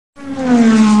Yo,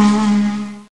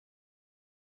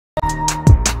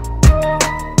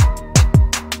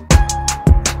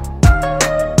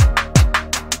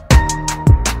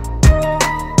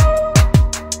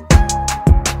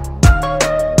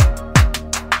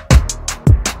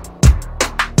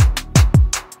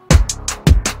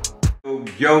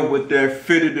 what that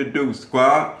fitted to do,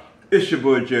 squad? It's your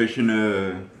boy Jason,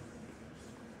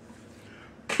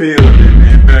 building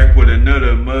and back with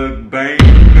another mukbanger.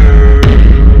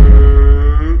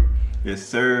 Yes,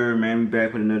 sir, man. We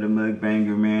back with another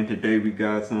mukbanger, man. Today we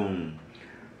got some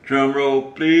drum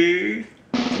roll, please.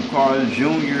 Some Carl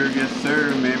Jr. Yes,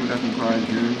 sir, man. We got some Carl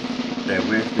Jr. That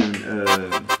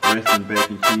Western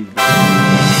bacon cheeseburger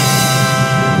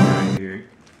right here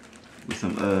with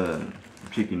some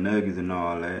chicken nuggets and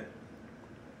all that.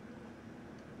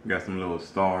 Got some little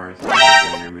stars.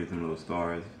 Made some little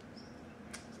stars.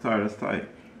 It's tight, that's tight.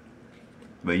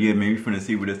 But yeah, man, we finna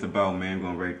see what it's about, man. We're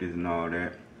gonna rate this and all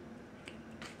that.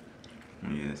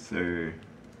 Yes, sir.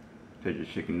 Take your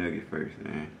chicken nugget first,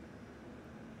 man.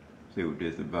 See what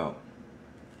this about.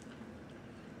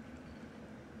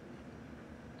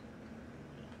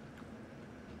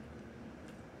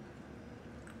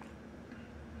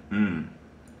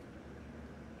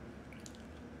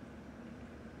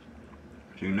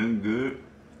 Chicken nugget good.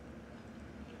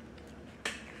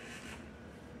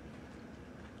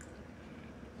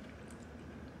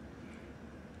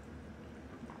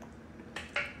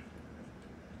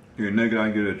 Chicken nugget, I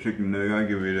give it a chicken nugget. I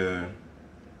give it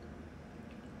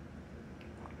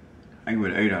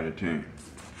an 8 out of 10.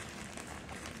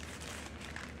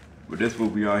 But that's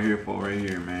what we are here for right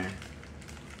here, man.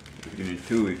 Let's get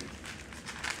into it.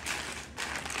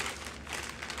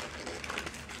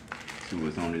 See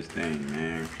what's on this thing,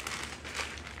 man.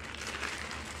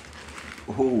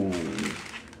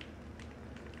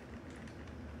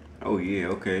 Oh yeah,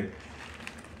 okay.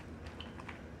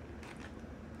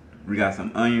 We got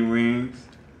some onion rings,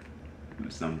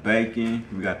 with some bacon.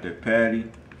 We got the patty.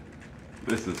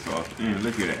 This is sauce.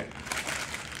 Look at that.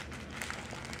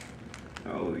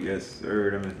 Oh yes,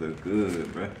 sir. That must look good,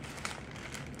 bruh.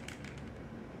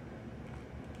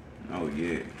 Oh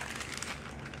yeah.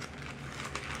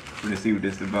 Let's see what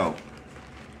this is about.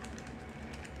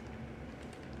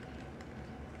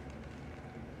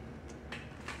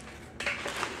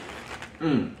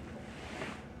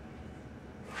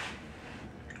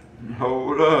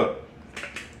 Hold up.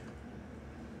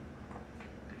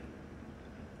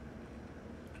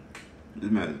 This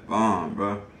man is bomb,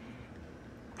 bro.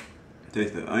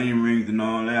 Taste the onion rings and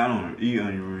all that. I don't eat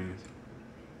onion rings.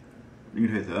 You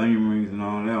can taste the onion rings and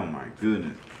all that. Oh my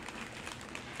goodness.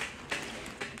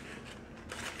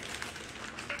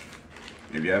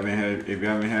 If you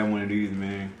haven't had one of these,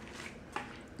 man,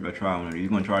 you gotta try one of these.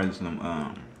 You're gonna try this some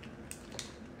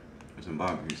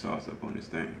barbecue sauce up on this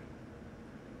thing.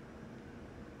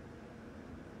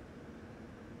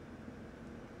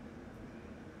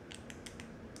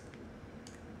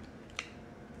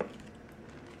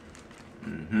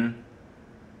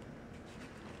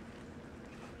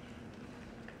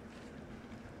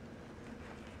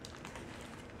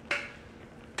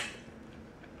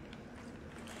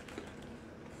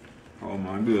 Oh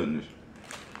my goodness.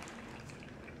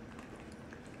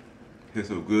 It's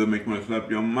so good, make you want to slap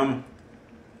your mama.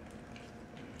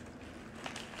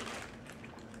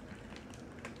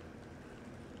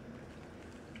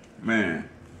 Man.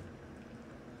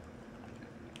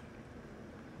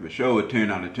 For sure a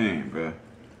 10 out of 10, bro.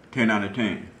 10 out of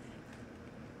 10.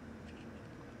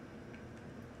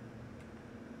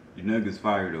 Your nuggets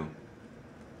fire though.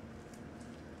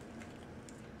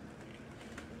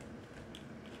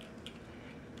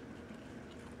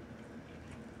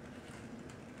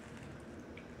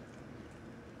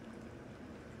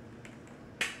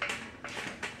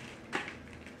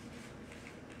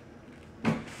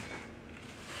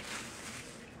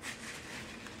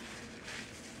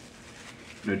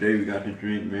 Today we got the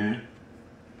drink, man.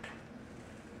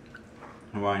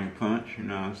 Hawaiian punch, you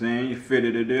know what I'm saying? You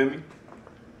fitted it, did me?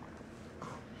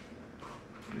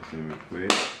 Listen real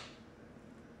quick.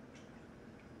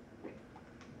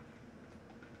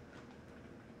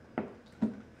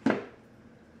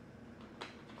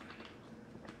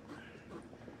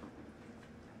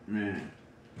 Man,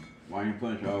 Hawaiian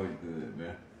punch always good,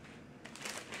 man.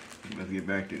 Let's get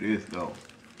back to this though.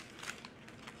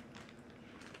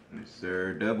 Yes,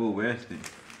 sir. Double Weston.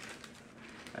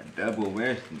 A double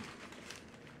Weston.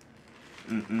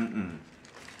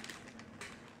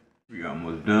 We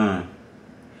almost done.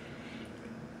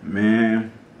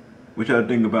 Man, what y'all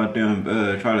think about them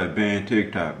try to ban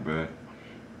TikTok, bruh?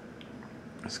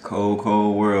 It's a cold,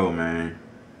 cold world, man.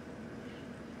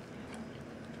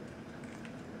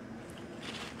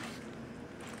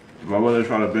 If I was to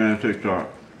try to ban TikTok,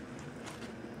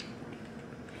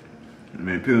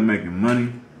 man, people making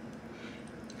money.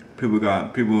 People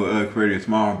creating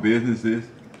small businesses.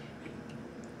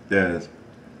 That's,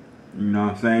 you know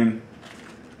what I'm saying?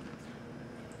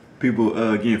 People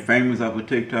getting famous off of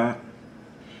TikTok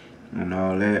and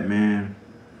all that, man.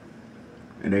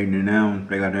 And they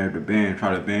got to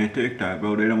try to ban TikTok,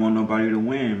 bro. They don't want nobody to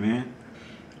win, man.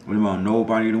 We don't want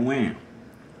nobody to win.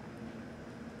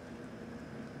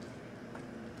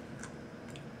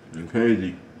 It's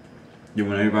crazy. You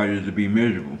want everybody just to be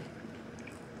miserable.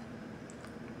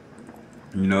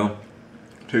 You know,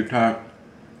 TikTok,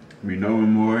 we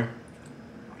knowing more.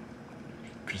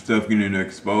 Stuff getting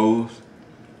exposed.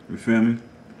 You feel me?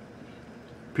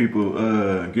 People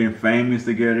getting famous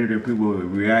together. There people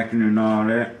reacting and all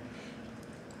that.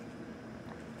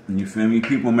 You feel me?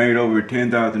 People made over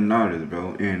 $10,000,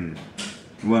 bro, in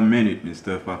 1 minute and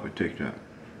stuff off of TikTok.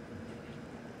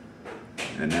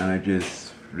 And now they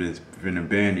just finna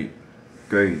ban it.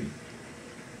 Crazy.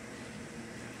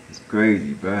 It's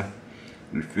crazy, bro.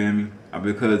 You feel me?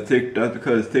 Because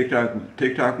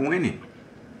TikTok winning.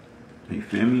 You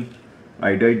feel me?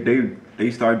 Like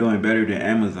they start doing better than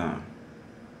Amazon.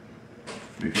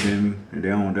 You feel me? And they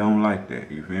don't like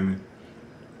that. You feel me?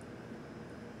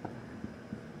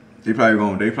 They probably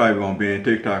gonna ban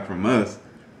TikTok from us.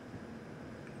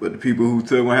 But the people who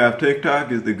still gonna have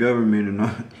TikTok is the government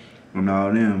and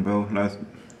all them, bro. That's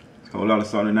a whole lot of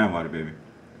salt in that water, baby.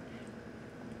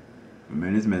 But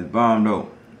man, this mess bomb though.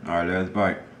 Alright, let's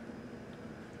bite.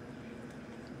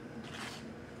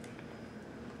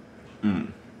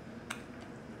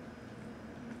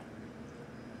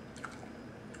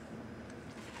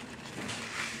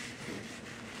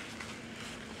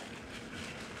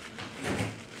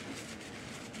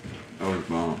 That was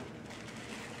bomb.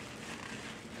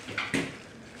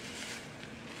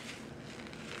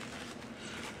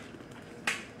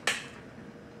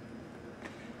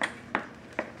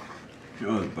 That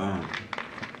was bomb.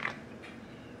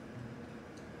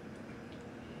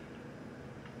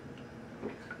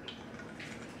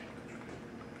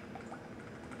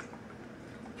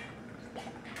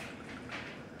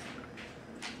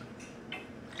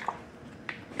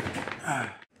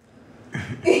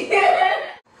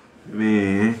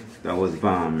 Man, that was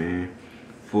bomb, man.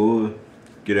 Full,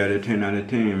 get out of 10 out of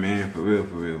 10, man. For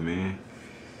real, man.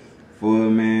 Full,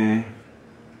 man.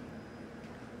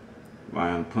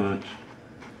 Violent punch.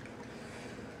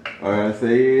 All I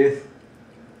say is,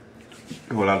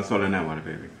 a whole lot of salt in that water,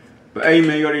 baby. But hey,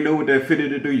 man, you already know what that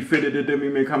fitted to do. You fitted to do me,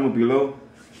 man. Comment below.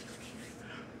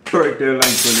 Break that like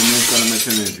button, man. Follow my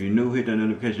channel if you're new. Hit that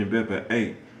notification bell. But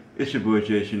hey, it's your boy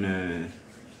Jason.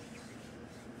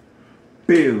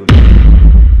 Build.